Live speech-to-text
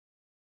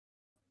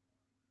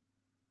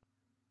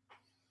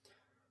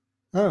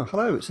Oh,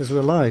 hello. It says we're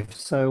live.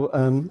 So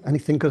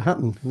anything could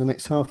happen in the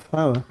next half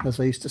hour, as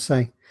I used to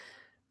say.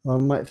 Well,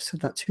 I might have said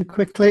that too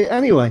quickly.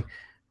 Anyway,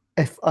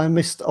 if I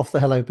missed off the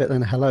hello bit,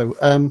 then hello.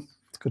 It's a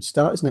good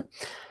start, isn't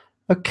it?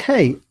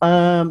 Okay.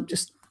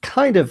 Just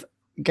kind of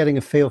getting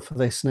a feel for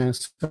this now.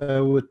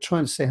 So we're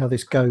trying to see how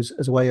this goes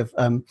as a way of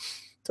sort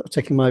of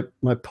taking my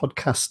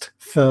podcast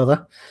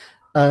further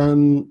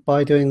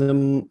by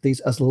doing these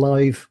as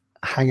live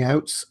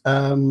hangouts.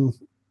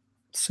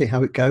 See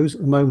how it goes. At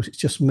the moment, it's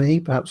just me.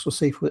 Perhaps we'll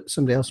see if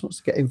somebody else wants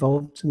to get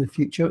involved in the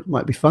future. It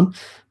might be fun.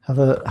 Have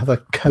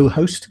a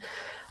co-host.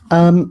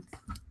 And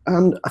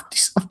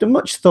after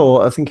much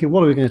thought, I'm thinking,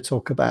 what are we going to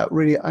talk about?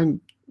 Really, I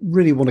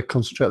really want to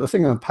concentrate on the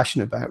thing I'm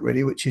passionate about,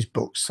 really, which is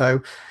books.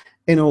 So,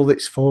 in all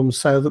its forms.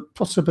 So, there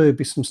possibly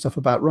be some stuff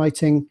about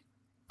writing.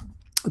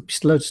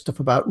 Just loads of stuff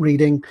about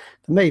reading.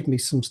 There may even be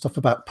some stuff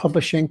about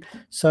publishing.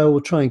 So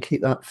we'll try and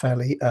keep that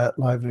fairly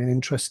lively and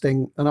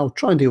interesting. And I'll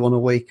try and do one a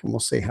week, and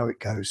we'll see how it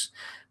goes.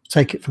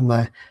 Take it from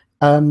there.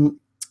 I'm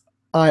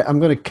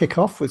going to kick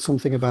off with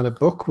something about a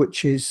book,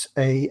 which is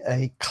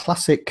a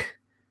classic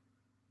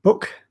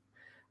book.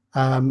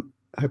 I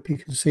hope you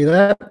can see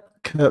that.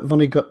 Kurt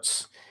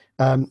Vonnegut's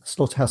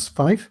Slaughterhouse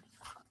 5,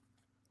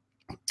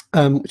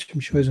 which I'm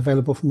sure is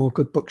available from all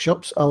good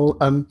bookshops. I'll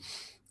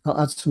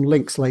add some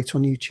links later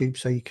on YouTube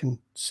so you can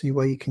see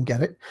where you can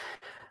get it.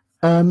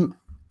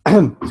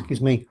 Excuse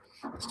me,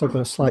 still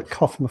got a slight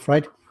cough, I'm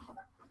afraid.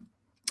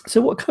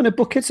 So what kind of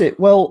book is it?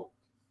 Well,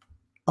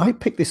 I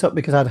picked this up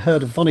because I'd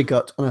heard of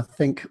Vonnegut, and I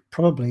think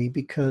probably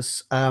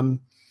because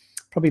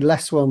probably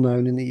less well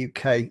known in the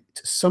UK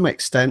to some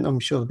extent. I'm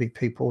sure there'll be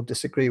people who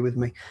disagree with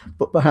me,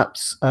 but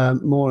perhaps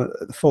more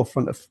at the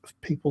forefront of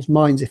people's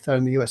minds if they're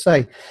in the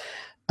USA.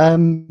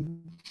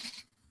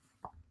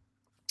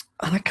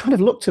 And I kind of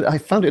looked at it. I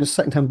found it in a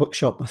secondhand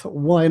bookshop. I thought,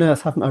 why on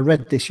earth haven't I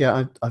read this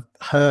yet? I've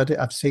heard it.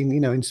 I've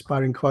seen,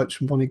 inspiring quotes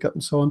from Vonnegut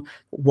and so on.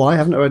 Why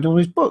haven't I read all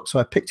his books? So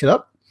I picked it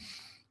up,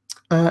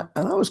 and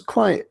I was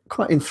quite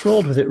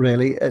enthralled with it.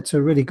 Really, it's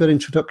a really good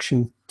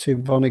introduction to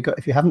Vonnegut.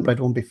 If you haven't read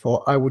one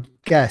before, I would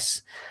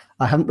guess.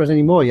 I haven't read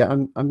any more yet.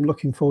 I'm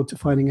looking forward to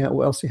finding out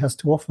what else he has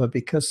to offer,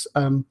 because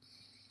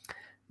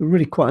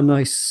really quite a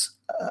nice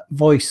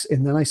voice,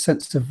 in the nice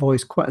sense of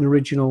voice, quite an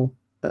original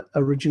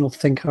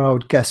thinker, I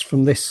would guess,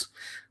 from this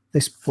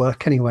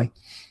work anyway.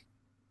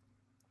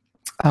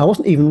 I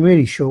wasn't even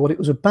really sure what it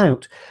was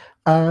about.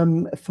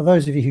 For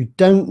those of you who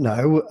don't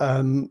know,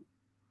 I'm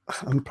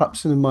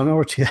perhaps in a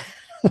minority.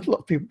 A lot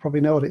of people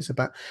probably know what it's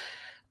about.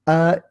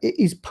 It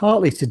is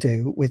partly to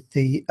do with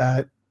the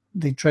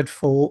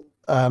dreadful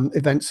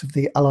events of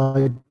the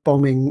Allied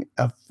bombing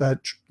of the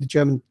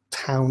German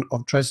town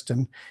of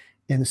Dresden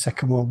in the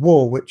Second World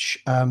War,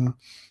 which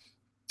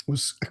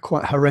was a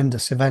quite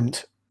horrendous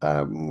event.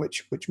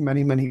 Which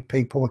many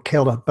people were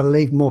killed. I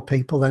believe more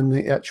people than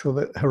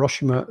the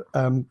Hiroshima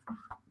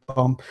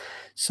bomb.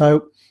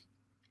 So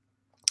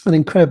an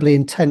incredibly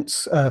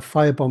intense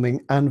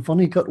firebombing, and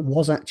Vonnegut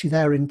was actually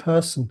there in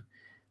person.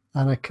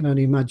 And I can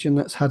only imagine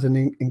that's had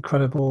an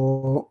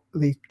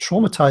incredibly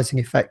traumatizing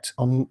effect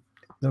on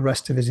the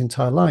rest of his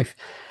entire life.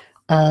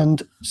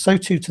 And so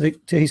too to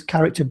his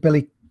character,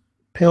 Billy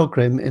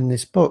Pilgrim, in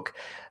this book.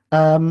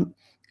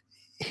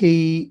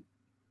 Billy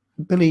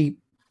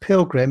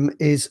Pilgrim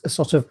is a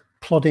sort of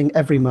plodding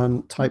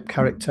everyman type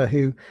character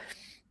who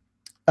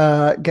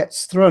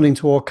gets thrown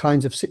into all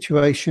kinds of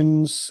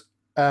situations,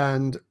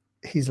 and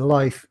his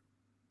life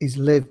is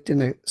lived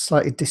in a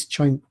slightly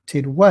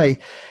disjointed way.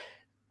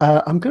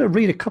 I'm going to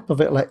read a couple of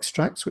little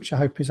extracts, which I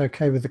hope is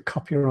okay with the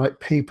copyright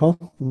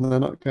people, and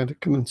they're not going to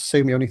come and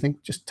sue me or anything,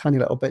 just tiny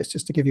little bits,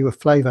 just to give you a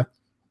flavour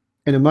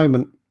in a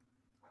moment,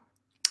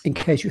 in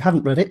case you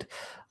haven't read it,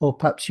 or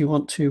perhaps you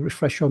want to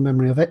refresh your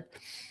memory of it.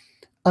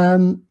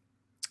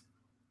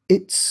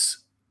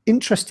 It's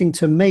interesting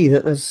to me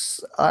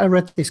that I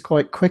read this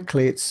quite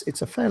quickly.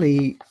 It's a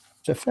fairly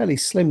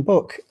slim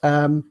book,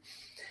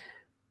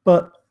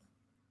 but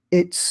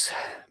it's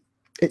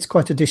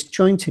quite a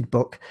disjointed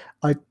book.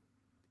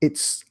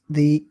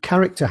 The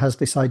character has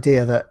this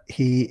idea that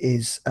he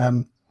is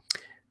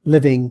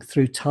living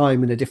through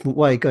time in a different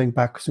way, going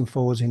backwards and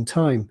forwards in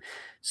time.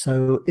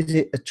 So is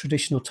it a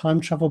traditional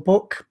time travel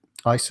book?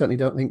 I certainly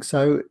don't think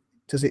so.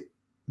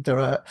 There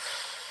are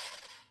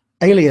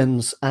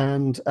aliens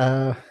and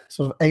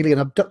sort of alien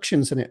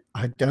abductions in it.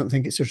 I don't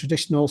think it's a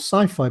traditional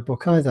sci-fi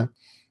book either.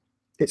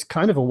 It's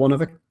kind of a one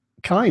of a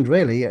kind,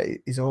 really,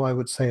 is all I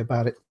would say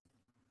about it.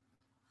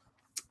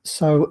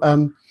 So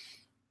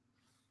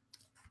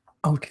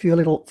I'll give you a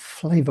little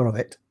flavour of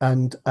it,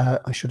 and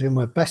I shall do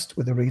my best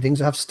with the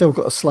readings. I've still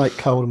got a slight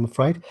cold, I'm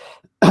afraid.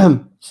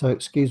 So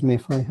excuse me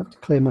if I have to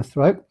clear my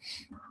throat.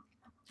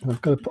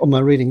 I've got to put on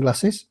my reading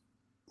glasses.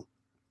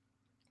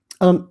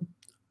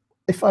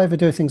 If I ever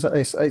do things like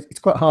this, it's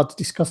quite hard to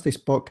discuss this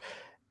book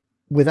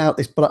without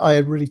this, but I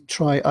really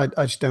try. I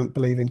just don't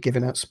believe in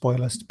giving out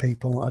spoilers to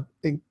people.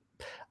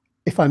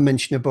 If I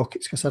mention a book,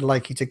 it's because I'd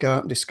like you to go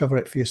out and discover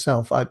it for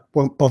yourself. I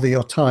won't bother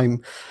your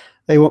time.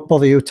 They won't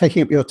bother you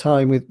taking up your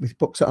time with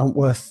books that aren't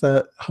worth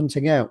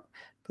hunting out.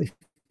 But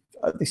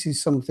this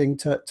is something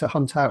to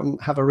hunt out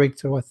and have a read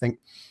through. I think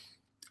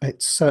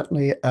it's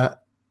certainly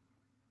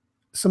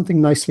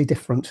something nicely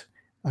different,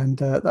 and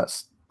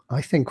that's,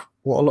 I think,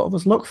 what a lot of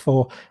us look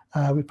for.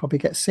 We probably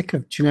get sick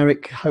of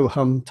generic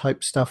ho-hum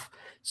type stuff,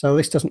 so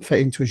this doesn't fit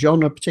into a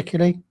genre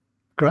particularly.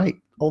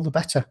 Great, all the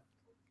better.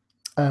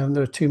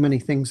 There are too many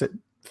things that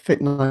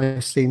fit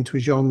nicely into a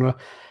genre.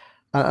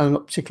 I'm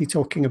not particularly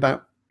talking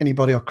about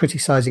anybody or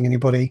criticizing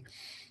anybody.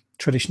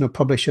 Traditional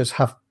publishers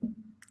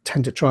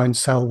tend to try and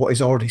sell what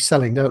is already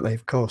selling, don't they?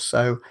 Of course.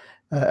 So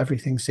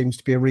everything seems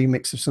to be a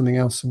remix of something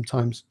else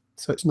sometimes.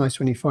 So it's nice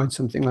when you find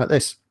something like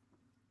this.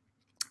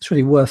 It's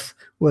really worth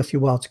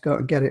your while to go out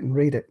and get it and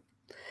read it.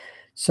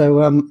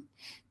 So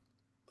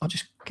I'll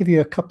just give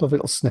you a couple of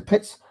little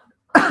snippets.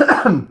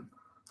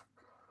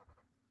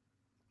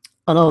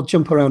 And I'll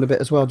jump around a bit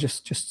as well,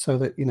 just so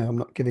that, you know, I'm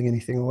not giving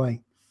anything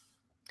away.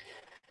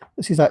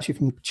 This is actually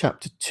from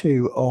chapter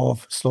 2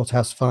 of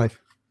Slaughterhouse 5.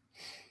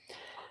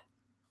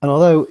 And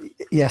although,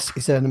 yes,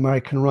 he's an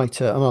American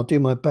writer, and I'll do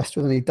my best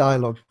with any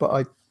dialogue,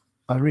 but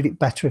I read it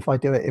better if I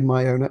do it in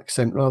my own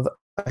accent. Rather,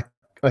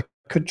 I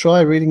could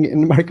try reading it in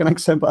an American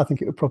accent, but I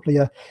think it would probably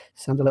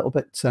sound a little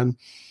bit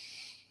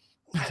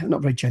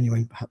not very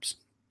genuine, perhaps.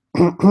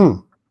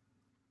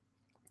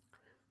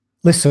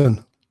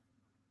 Listen.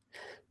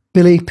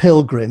 Billy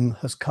Pilgrim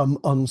has come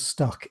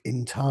unstuck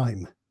in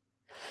time.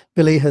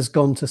 Billy has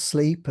gone to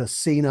sleep a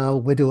senile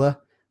widower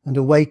and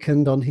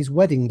awakened on his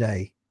wedding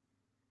day.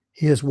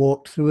 He has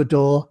walked through a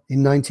door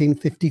in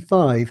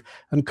 1955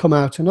 and come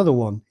out another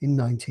one in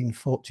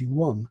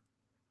 1941.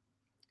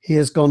 He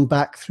has gone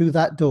back through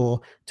that door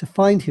to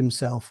find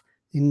himself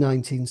in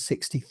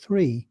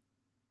 1963.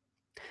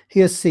 He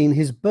has seen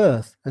his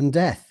birth and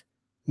death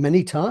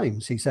many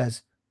times, he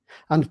says,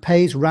 and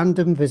pays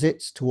random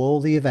visits to all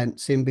the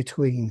events in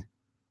between.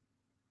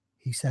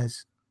 He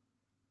says,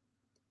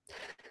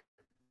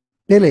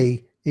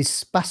 Billy is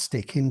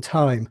spastic in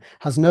time,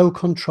 has no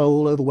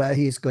control over where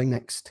he is going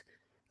next,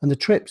 and the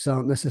trips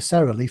aren't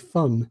necessarily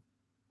fun.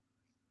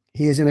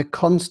 He is in a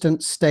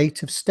constant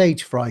state of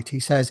stage fright, he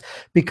says,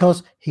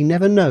 because he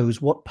never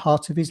knows what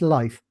part of his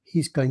life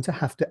he's going to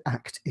have to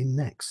act in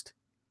next.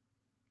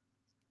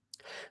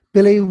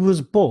 Billy was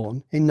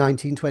born in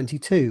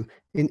 1922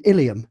 in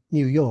Ilium,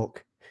 New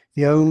York,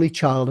 the only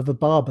child of a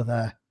barber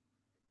there.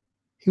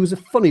 He was a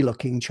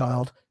funny-looking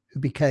child who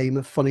became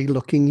a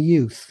funny-looking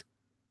youth,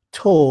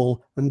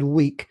 tall and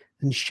weak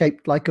and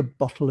shaped like a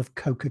bottle of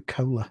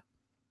Coca-Cola.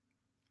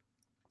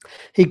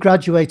 He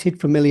graduated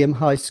from Ilium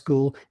High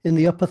School in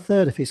the upper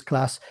third of his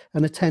class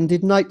and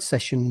attended night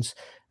sessions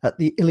at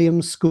the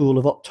Ilium School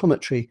of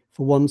Optometry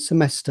for 1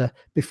 semester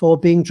before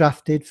being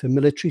drafted for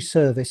military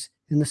service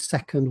in the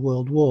Second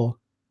World War.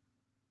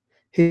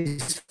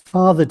 His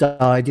father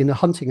died in a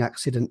hunting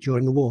accident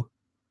during the war.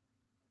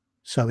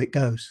 So it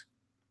goes.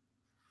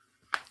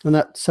 And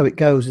that "so it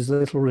goes" is a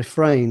little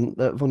refrain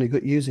that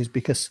Vonnegut uses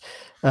because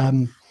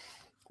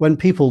when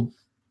people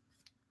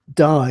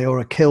die or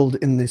are killed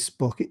in this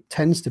book, it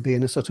tends to be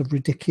in a sort of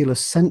ridiculous,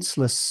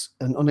 senseless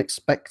and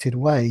unexpected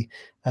way.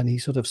 And he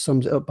sort of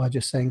sums it up by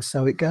just saying,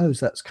 so it goes,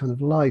 that's kind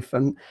of life.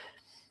 And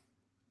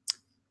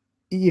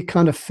you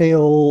kind of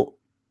feel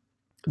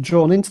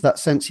drawn into that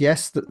sense.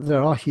 Yes, that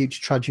there are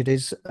huge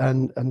tragedies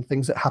and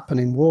things that happen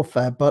in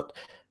warfare, but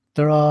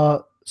there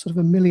are sort of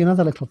a million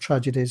other little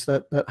tragedies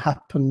that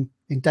happen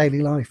in daily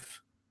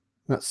life.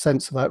 That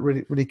sense of that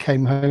really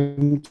came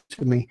home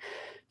to me.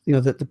 You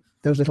know, that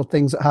those little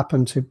things that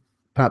happen to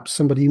perhaps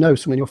somebody you know,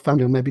 someone in your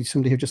family, or maybe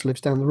somebody who just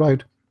lives down the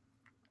road.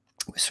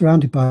 We're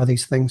surrounded by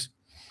these things.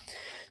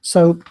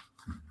 So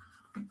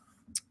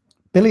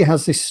Billy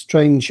has this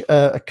strange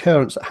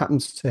occurrence that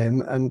happens to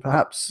him, and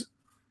perhaps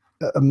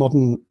a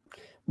modern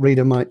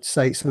reader might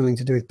say something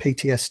to do with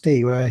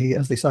PTSD, where he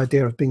has this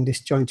idea of being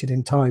disjointed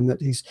in time,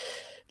 that he's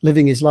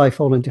living his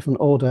life all in different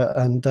order,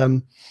 and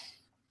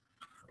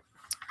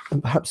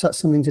perhaps that's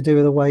something to do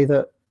with the way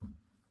that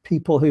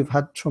people who've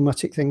had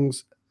traumatic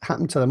things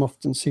happen to them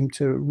often seem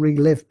to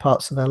relive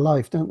parts of their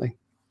life, don't they?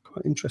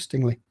 Quite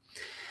interestingly.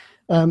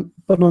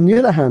 But on the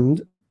other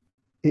hand,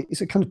 it's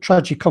a kind of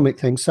tragicomic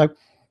thing. So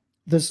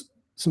there's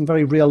some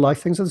very real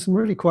life things, and there's some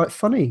really quite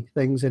funny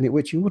things in it,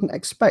 which you wouldn't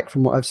expect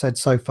from what I've said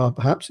so far.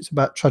 Perhaps it's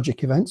about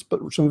tragic events,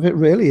 but some of it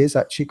really is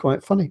actually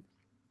quite funny.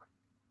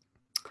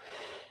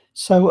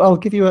 So I'll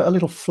give you a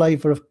little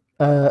flavour of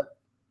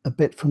a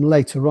bit from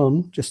later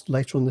on, just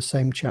later on the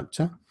same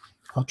chapter.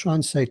 I'll try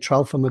and say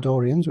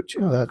Tralfamadorians, which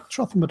are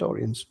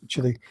Tralfamadorians, which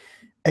are the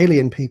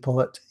alien people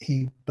that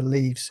he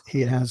believes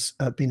he has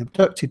been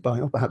abducted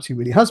by, or perhaps he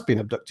really has been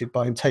abducted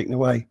by and taken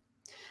away,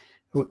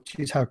 which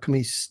is how come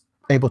he's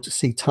able to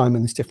see time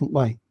in this different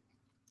way.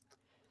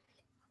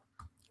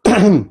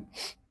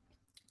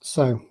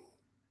 So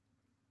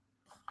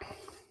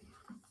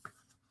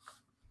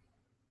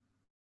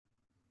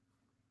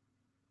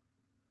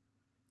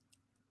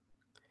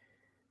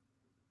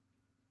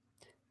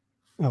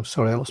oh,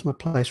 sorry, I lost my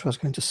place where I was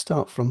going to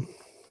start from.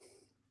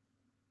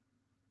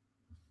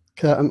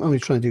 I'm only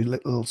trying to do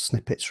little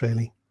snippets,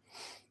 really.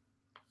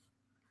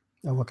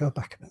 Oh, we'll go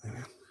back a bit. There we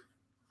are.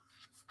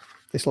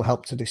 This will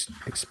help to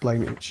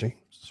explain it, actually.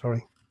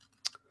 Sorry.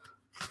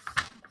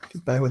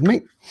 Bear with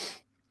me.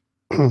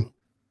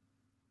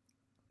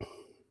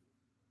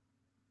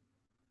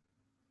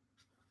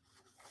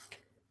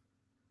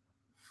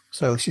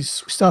 So she's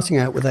starting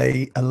out with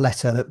a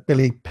letter that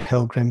Billy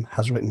Pilgrim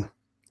has written.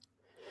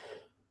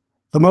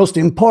 The most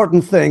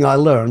important thing I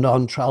learned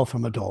on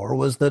Tralfamadore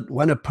was that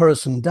when a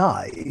person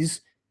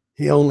dies,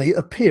 he only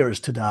appears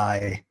to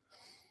die.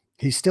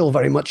 He's still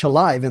very much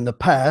alive in the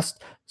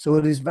past, so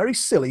it is very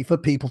silly for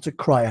people to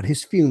cry at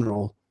his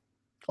funeral.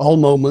 All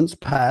moments,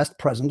 past,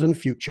 present, and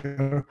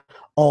future,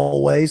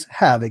 always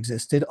have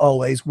existed,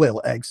 always will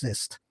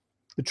exist.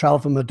 The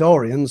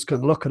Tralfamadorians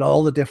can look at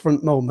all the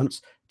different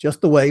moments just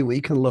the way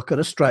we can look at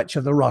a stretch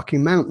of the Rocky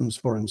Mountains,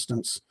 for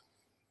instance.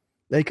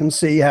 They can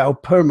see how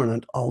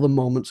permanent all the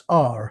moments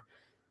are,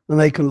 and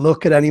they can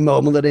look at any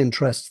moment that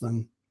interests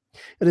them.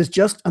 It is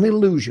just an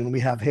illusion we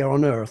have here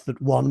on Earth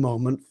that one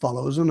moment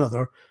follows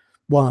another,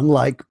 one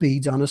like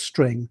beads on a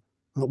string,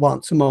 and that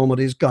once a moment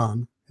is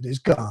gone, it is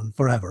gone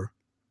forever.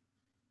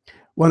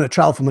 When a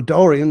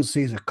Tralfamadorian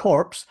sees a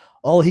corpse,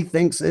 all he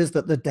thinks is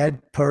that the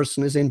dead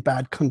person is in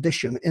bad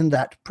condition in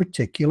that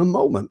particular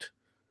moment,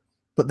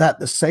 but that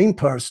the same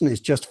person is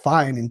just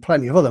fine in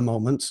plenty of other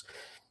moments.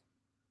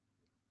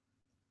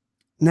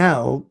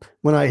 Now,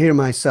 when I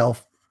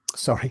myself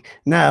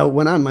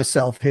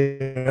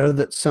hear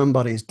that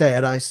somebody's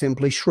dead, I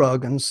simply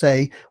shrug and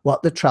say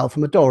what the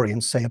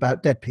Tralfamadorians say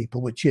about dead people,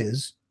 which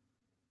is,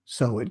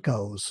 so it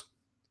goes.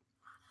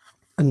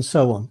 And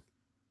so on.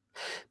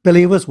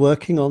 Billy was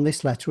working on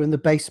this letter in the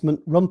basement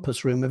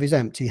rumpus room of his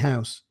empty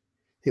house.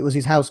 It was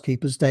his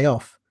housekeeper's day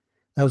off.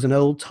 There was an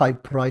old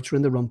typewriter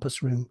in the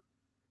rumpus room.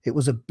 It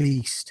was a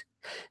beast.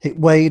 It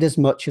weighed as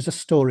much as a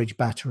storage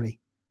battery.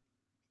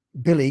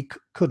 Billy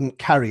couldn't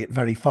carry it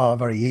very far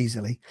very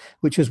easily,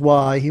 which is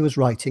why he was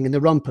writing in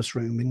the rumpus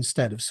room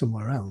instead of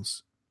somewhere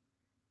else.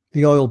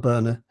 The oil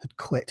burner had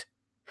quit.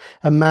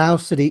 A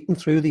mouse had eaten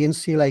through the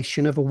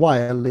insulation of a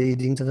wire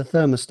leading to the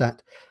thermostat.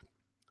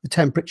 The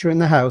temperature in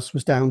the house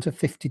was down to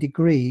 50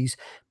 degrees,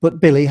 but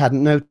Billy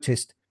hadn't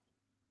noticed.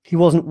 He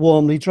wasn't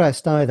warmly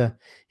dressed either.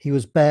 He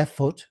was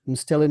barefoot and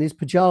still in his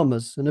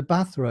pajamas and a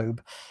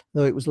bathrobe,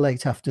 though it was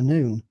late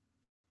afternoon.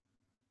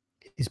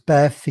 His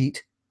bare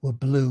feet were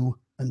blue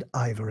and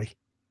ivory.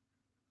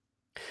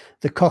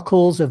 The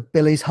cockles of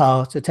Billy's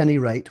heart, at any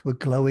rate, were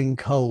glowing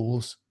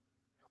coals.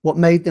 What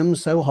made them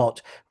so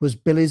hot was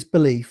Billy's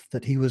belief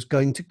that he was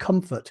going to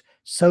comfort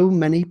so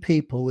many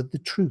people with the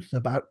truth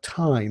about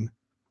time.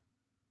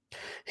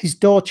 His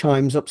door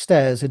chimes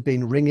upstairs had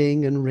been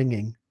ringing and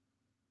ringing.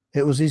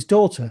 It was his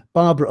daughter,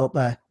 Barbara, up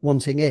there,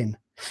 wanting in.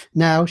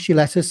 Now she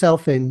let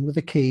herself in with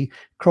the key,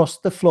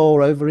 crossed the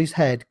floor over his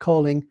head,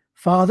 calling,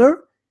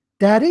 "Father?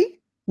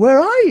 Daddy? Where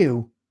are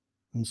you?"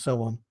 and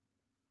so on.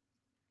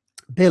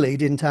 Billy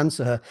didn't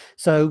answer her,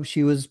 so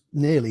she was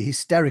nearly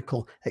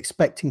hysterical,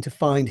 expecting to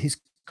find his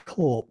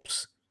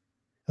corpse.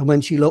 And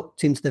when she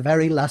looked into the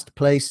very last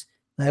place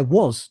there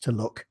was to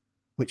look,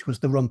 which was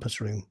the rumpus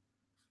room.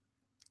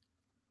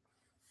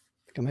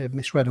 I think I may have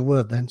misread a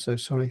word then, so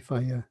sorry if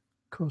I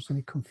caused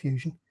any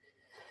confusion.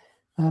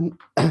 I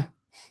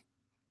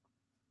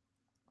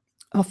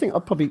think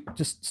I'll probably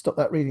just stop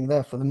that reading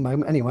there for the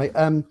moment anyway,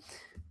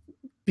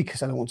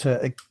 because I don't want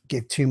to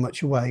give too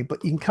much away,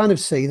 but you can kind of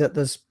see that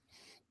there's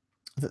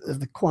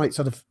the quite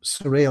sort of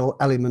surreal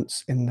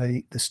elements in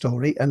the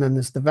story, and then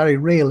there's the very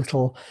real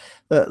little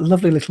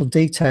lovely little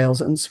details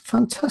and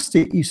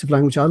fantastic use of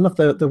language. I love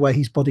the way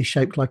his body's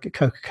shaped like a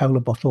Coca-Cola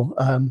bottle.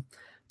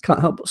 Can't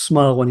help but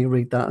smile when you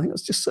read that. I think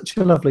it's just such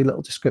a lovely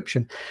little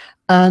description,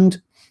 and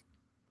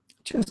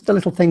just the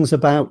little things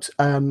about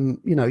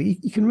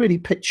you can really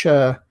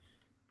picture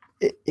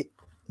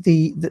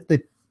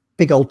the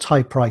big old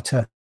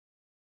typewriter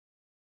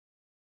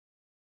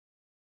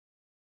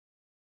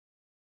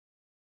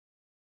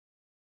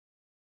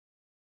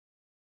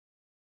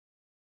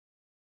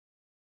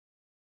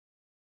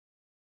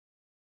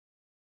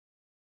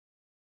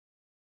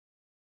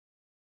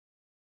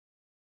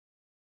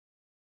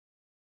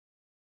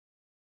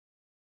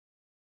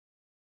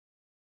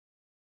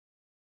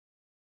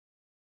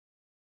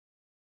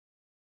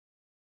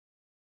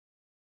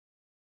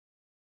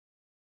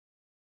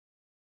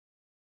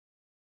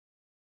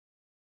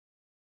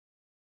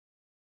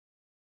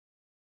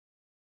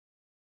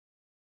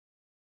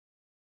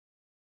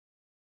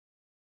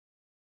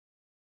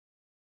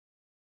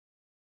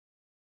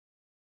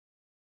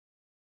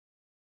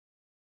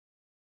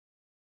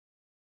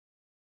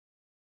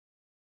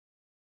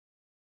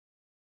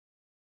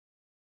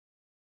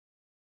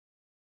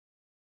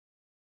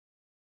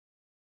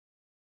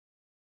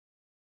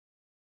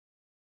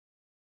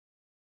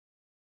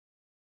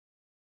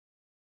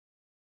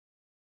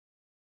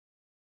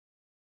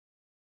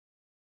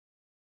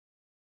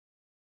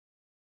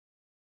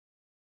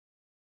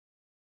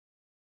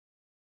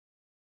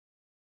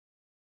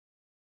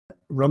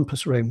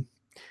rumpus room,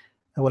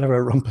 or whatever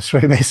a rumpus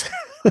room is.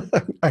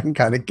 I can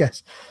kind of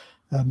guess.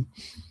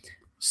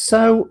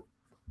 So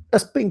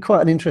that's been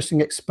quite an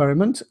interesting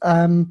experiment.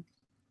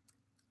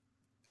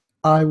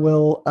 I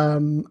will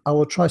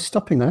try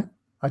stopping there.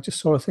 I just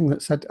saw a thing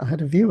that said I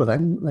had a viewer,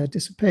 then they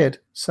disappeared.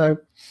 So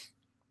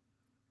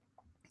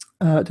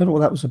I don't know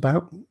what that was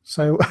about.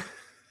 So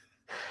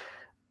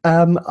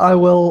I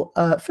will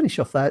finish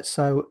off there.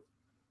 So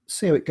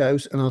see how it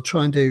goes, and I'll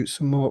try and do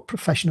some more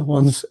professional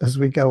ones as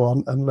we go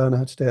on and learn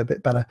how to do it a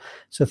bit better.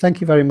 So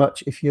thank you very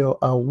much if you're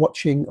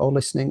watching or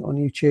listening on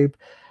YouTube.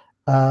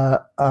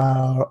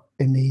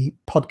 In the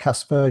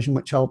podcast version,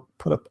 which I'll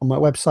put up on my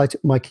website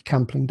at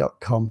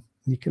mikeycampling.com.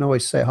 You can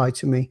always say hi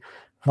to me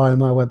via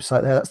my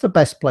website there. That's the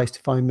best place to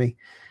find me.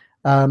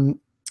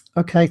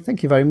 Okay,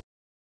 thank you very much.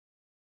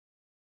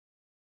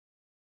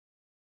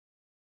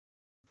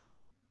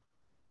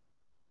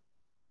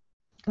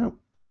 Oh,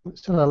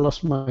 still I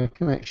lost my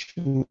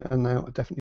connection, and now I definitely